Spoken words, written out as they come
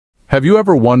Have you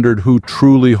ever wondered who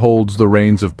truly holds the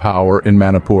reins of power in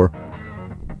Manipur?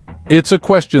 It's a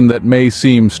question that may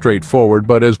seem straightforward,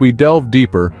 but as we delve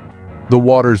deeper, the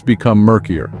waters become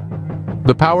murkier.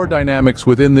 The power dynamics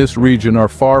within this region are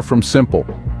far from simple,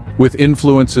 with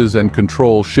influences and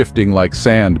control shifting like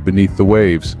sand beneath the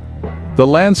waves. The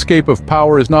landscape of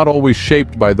power is not always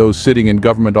shaped by those sitting in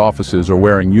government offices or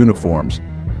wearing uniforms.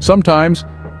 Sometimes,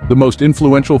 the most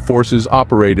influential forces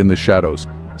operate in the shadows,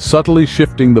 subtly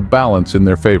shifting the balance in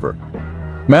their favor.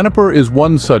 Manipur is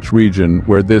one such region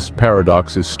where this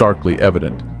paradox is starkly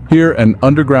evident. Here, an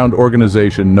underground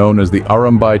organization known as the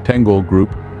Arambay Tengol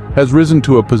Group has risen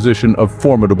to a position of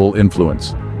formidable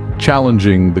influence,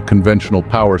 challenging the conventional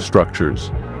power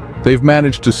structures. They've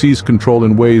managed to seize control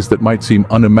in ways that might seem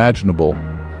unimaginable,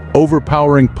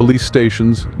 overpowering police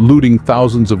stations, looting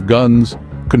thousands of guns,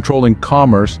 controlling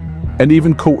commerce, and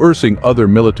even coercing other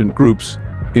militant groups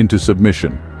into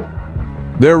submission.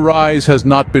 Their rise has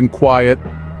not been quiet,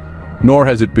 nor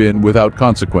has it been without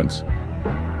consequence.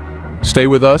 Stay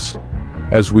with us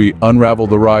as we unravel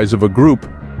the rise of a group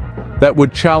that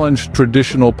would challenge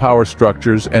traditional power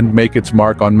structures and make its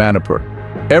mark on Manipur.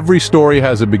 Every story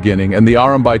has a beginning, and the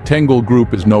Arambay Tengol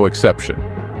Group is no exception.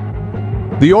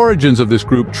 The origins of this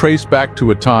group trace back to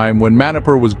a time when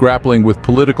Manipur was grappling with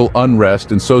political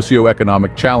unrest and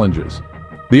socio-economic challenges.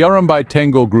 The Arambay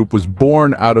Tengol Group was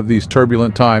born out of these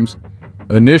turbulent times,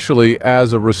 initially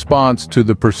as a response to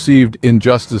the perceived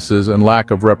injustices and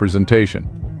lack of representation.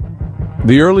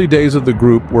 The early days of the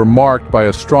group were marked by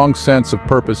a strong sense of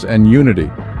purpose and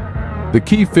unity. The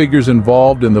key figures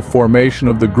involved in the formation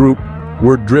of the group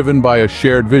were driven by a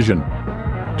shared vision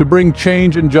to bring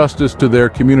change and justice to their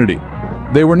community.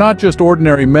 They were not just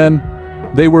ordinary men,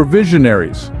 they were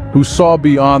visionaries who saw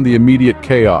beyond the immediate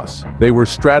chaos. They were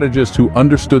strategists who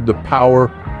understood the power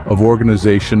of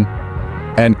organization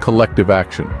and collective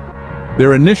action.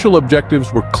 Their initial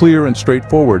objectives were clear and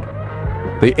straightforward.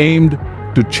 They aimed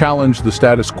to challenge the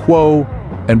status quo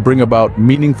and bring about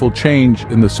meaningful change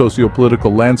in the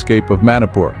socio-political landscape of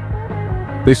Manipur.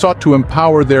 They sought to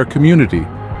empower their community,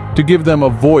 to give them a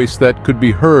voice that could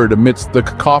be heard amidst the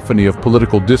cacophony of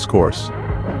political discourse.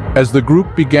 As the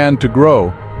group began to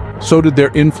grow, so did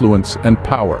their influence and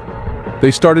power. They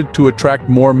started to attract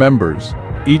more members,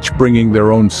 each bringing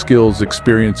their own skills,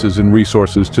 experiences, and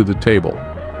resources to the table.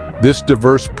 This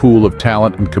diverse pool of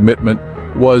talent and commitment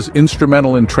was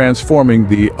instrumental in transforming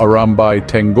the Arambay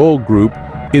Tengol Group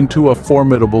into a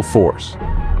formidable force.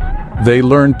 They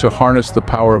learned to harness the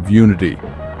power of unity,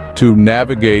 to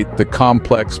navigate the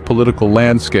complex political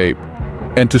landscape,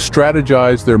 and to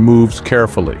strategize their moves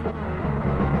carefully.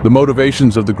 The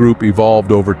motivations of the group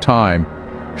evolved over time,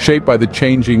 shaped by the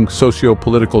changing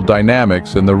socio-political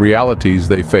dynamics and the realities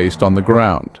they faced on the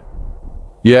ground.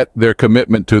 Yet their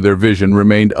commitment to their vision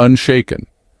remained unshaken.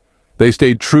 They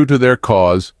stayed true to their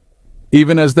cause,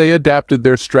 even as they adapted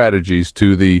their strategies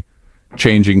to the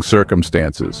changing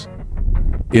circumstances.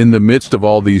 In the midst of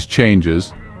all these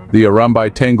changes, the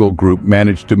Arambay Tengol Group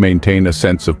managed to maintain a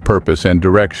sense of purpose and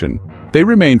direction. They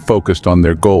remained focused on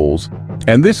their goals,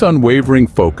 and this unwavering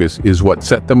focus is what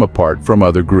set them apart from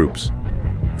other groups.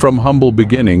 From humble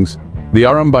beginnings, the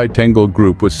Arambay Tengol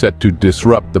Group was set to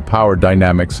disrupt the power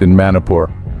dynamics in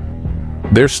Manipur.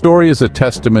 Their story is a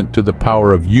testament to the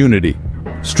power of unity,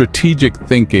 strategic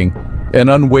thinking, and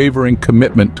unwavering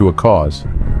commitment to a cause.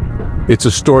 It's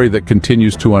a story that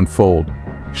continues to unfold,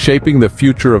 shaping the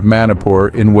future of Manipur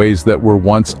in ways that were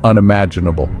once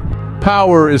unimaginable.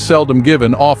 Power is seldom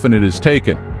given, often it is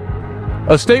taken.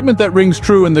 A statement that rings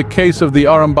true in the case of the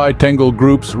Arambay Tengol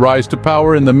Group's rise to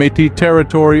power in the Meitei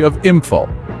territory of Imphal.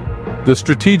 The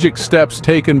strategic steps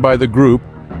taken by the group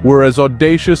were as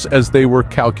audacious as they were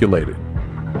calculated.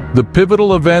 The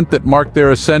pivotal event that marked their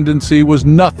ascendancy was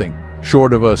nothing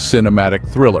short of a cinematic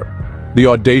thriller: the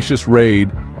audacious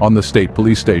raid on the state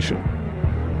police station.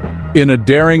 In a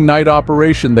daring night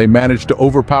operation, they managed to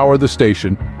overpower the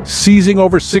station, seizing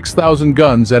over 6,000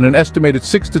 guns and an estimated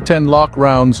 6 to 10 lock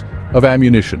rounds of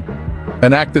ammunition,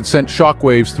 an act that sent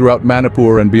shockwaves throughout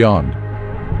Manipur and beyond.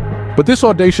 But this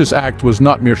audacious act was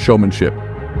not mere showmanship.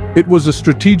 It was a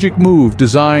strategic move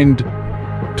designed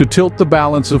to tilt the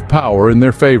balance of power in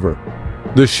their favor.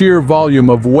 The sheer volume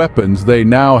of weapons they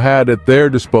now had at their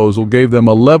disposal gave them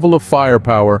a level of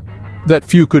firepower that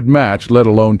few could match, let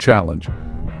alone challenge.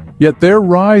 Yet their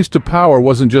rise to power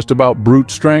wasn't just about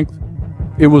brute strength,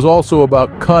 it was also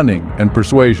about cunning and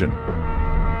persuasion.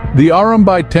 The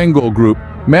Arambay Tengol Group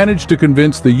managed to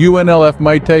convince the UNLF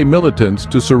Meitei militants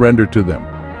to surrender to them.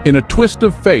 In a twist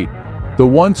of fate, the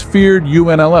once feared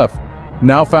UNLF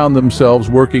now found themselves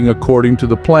working according to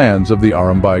the plans of the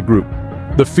Arambay Group.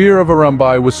 The fear of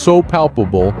Arumbai was so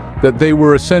palpable that they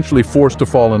were essentially forced to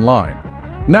fall in line.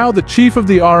 Now the chief of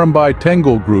the Arumbai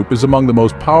Tengol group is among the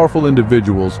most powerful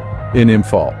individuals in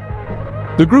Imphal.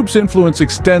 The group's influence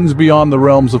extends beyond the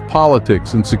realms of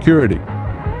politics and security.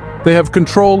 They have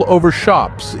control over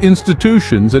shops,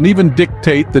 institutions, and even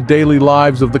dictate the daily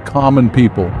lives of the common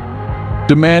people.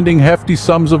 Demanding hefty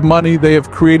sums of money, they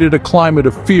have created a climate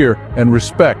of fear and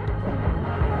respect.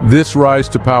 This rise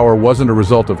to power wasn't a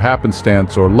result of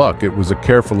happenstance or luck. It was a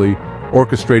carefully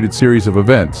orchestrated series of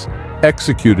events,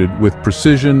 executed with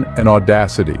precision and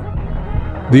audacity.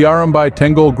 The Arumbai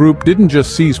Tengol group didn't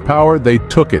just seize power, they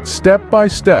took it step by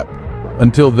step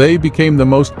until they became the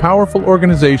most powerful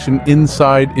organization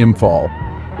inside Imphal.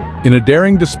 In a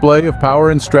daring display of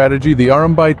power and strategy, the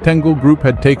Arumbai Tengol group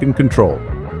had taken control.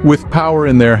 With power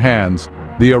in their hands,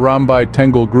 the Arumbai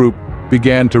Tengol group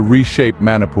began to reshape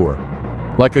Manipur.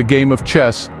 Like a game of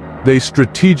chess, they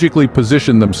strategically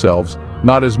positioned themselves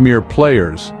not as mere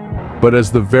players, but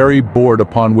as the very board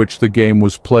upon which the game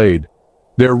was played.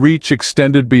 Their reach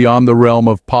extended beyond the realm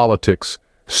of politics,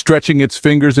 stretching its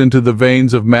fingers into the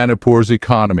veins of Manipur's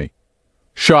economy.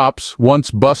 Shops,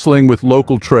 once bustling with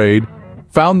local trade,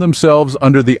 found themselves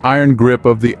under the iron grip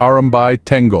of the Arumbai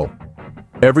Tengol.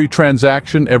 Every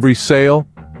transaction, every sale,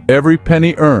 every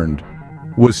penny earned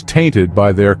was tainted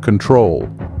by their control.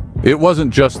 It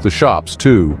wasn't just the shops,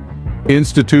 too.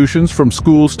 Institutions from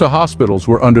schools to hospitals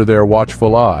were under their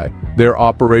watchful eye, their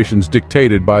operations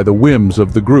dictated by the whims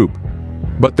of the group.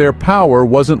 But their power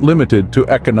wasn't limited to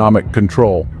economic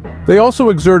control. They also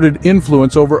exerted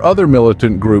influence over other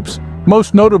militant groups,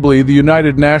 most notably the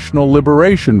United National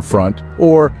Liberation Front,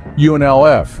 or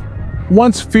UNLF.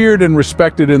 Once feared and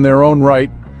respected in their own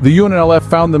right, the UNLF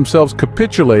found themselves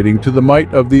capitulating to the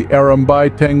might of the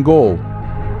Arumbai Tengol.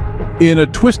 In a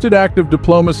twisted act of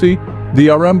diplomacy, the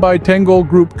Arumbai Tengol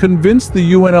group convinced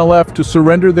the UNLF to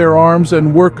surrender their arms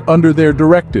and work under their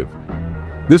directive.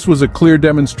 This was a clear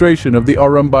demonstration of the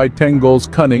Arumbai Tengol's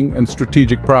cunning and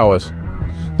strategic prowess.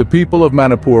 The people of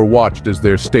Manipur watched as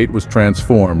their state was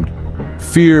transformed.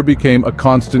 Fear became a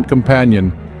constant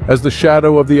companion as the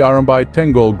shadow of the Arumbai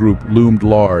Tengol group loomed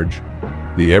large.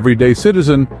 The everyday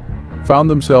citizen found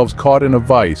themselves caught in a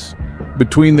vice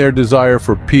between their desire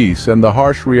for peace and the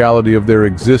harsh reality of their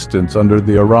existence under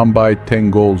the Arumbai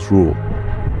Tengol's rule.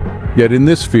 Yet in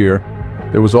this fear,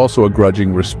 there was also a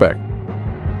grudging respect.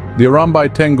 The Arumbai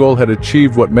Tengol had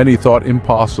achieved what many thought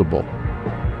impossible.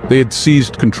 They had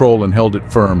seized control and held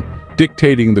it firm,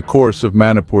 dictating the course of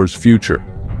Manipur's future.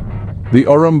 The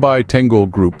Arumbai Tengol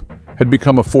group had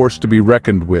become a force to be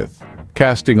reckoned with,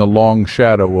 casting a long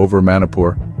shadow over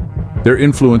Manipur. Their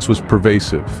influence was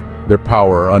pervasive, their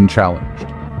power unchallenged.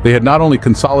 They had not only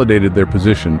consolidated their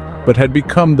position, but had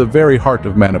become the very heart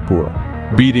of Manipur,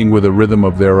 beating with a rhythm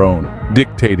of their own,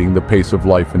 dictating the pace of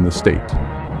life in the state.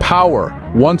 Power,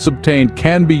 once obtained,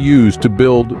 can be used to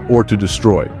build or to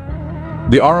destroy.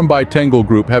 The Arumbai Tengol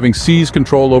group, having seized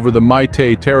control over the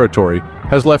Meitei territory,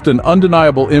 has left an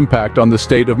undeniable impact on the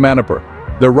state of Manipur.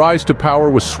 Their rise to power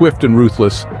was swift and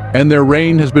ruthless, and their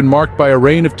reign has been marked by a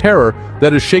reign of terror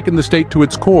that has shaken the state to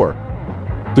its core.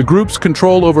 The group's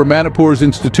control over Manipur's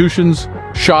institutions,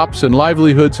 shops, and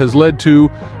livelihoods has led to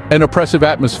an oppressive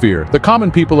atmosphere. The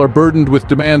common people are burdened with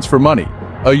demands for money,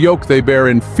 a yoke they bear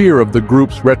in fear of the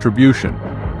group's retribution.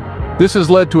 This has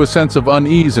led to a sense of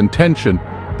unease and tension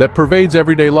that pervades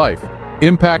everyday life,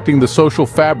 impacting the social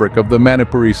fabric of the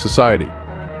Manipuri society.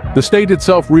 The state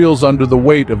itself reels under the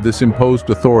weight of this imposed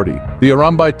authority. The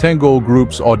Arumbai Tengol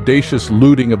group's audacious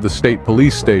looting of the state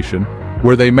police station,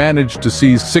 where they managed to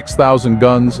seize 6,000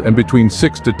 guns and between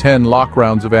 6 to 10 lock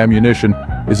rounds of ammunition,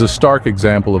 is a stark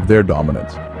example of their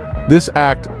dominance. This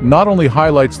act not only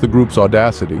highlights the group's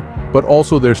audacity, but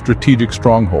also their strategic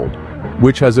stronghold,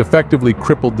 which has effectively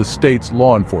crippled the state's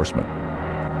law enforcement.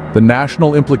 The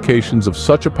national implications of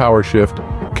such a power shift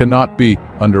cannot be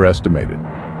underestimated.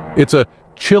 It's a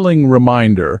chilling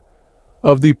reminder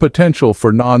of the potential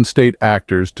for non-state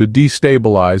actors to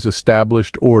destabilize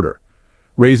established order,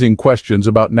 raising questions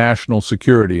about national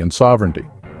security and sovereignty.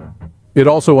 It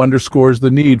also underscores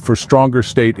the need for stronger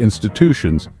state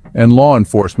institutions and law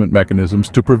enforcement mechanisms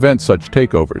to prevent such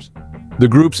takeovers. The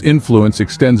group's influence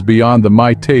extends beyond the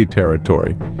Meitei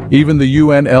territory. Even the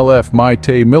UNLF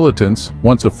Meitei militants,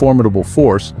 once a formidable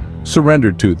force,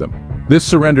 surrendered to them. This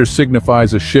surrender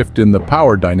signifies a shift in the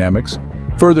power dynamics,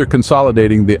 further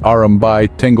consolidating the Arumbai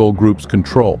Tengol group's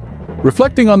control.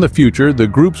 Reflecting on the future, the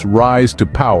group's rise to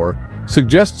power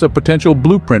suggests a potential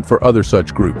blueprint for other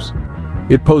such groups.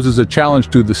 It poses a challenge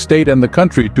to the state and the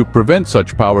country to prevent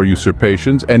such power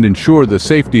usurpations and ensure the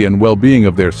safety and well-being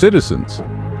of their citizens.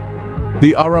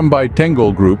 The Arambai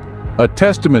Tenggol group, a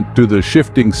testament to the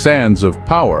shifting sands of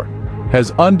power,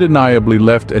 has undeniably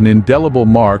left an indelible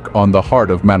mark on the heart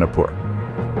of Manipur.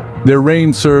 Their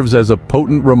reign serves as a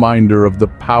potent reminder of the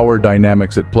power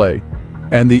dynamics at play,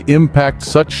 and the impact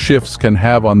such shifts can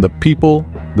have on the people,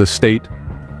 the state,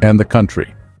 and the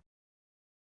country.